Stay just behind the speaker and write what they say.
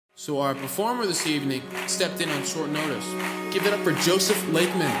So our performer this evening stepped in on short notice. Give it up for Joseph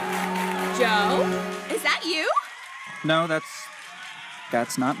Lakeman. Joe? Is that you? No,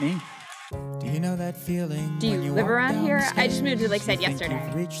 that's not me. Do you know that feeling? Do you live around here? I just moved to Lakeside yesterday.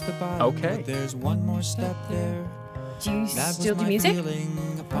 Okay. There's one more step there. Do you still do music?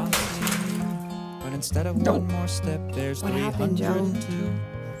 But instead of one more step, there's 302.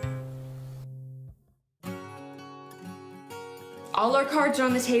 All our cards are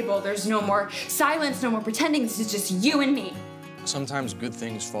on the table. There's no more silence, no more pretending. This is just you and me. Sometimes good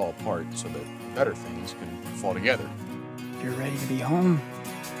things fall apart so that better things can fall together. If you're ready to be home,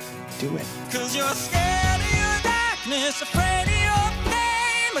 do it. 'Cause you're scared of your darkness, afraid of your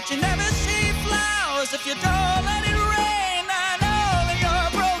pain, but you never see flowers if you don't let it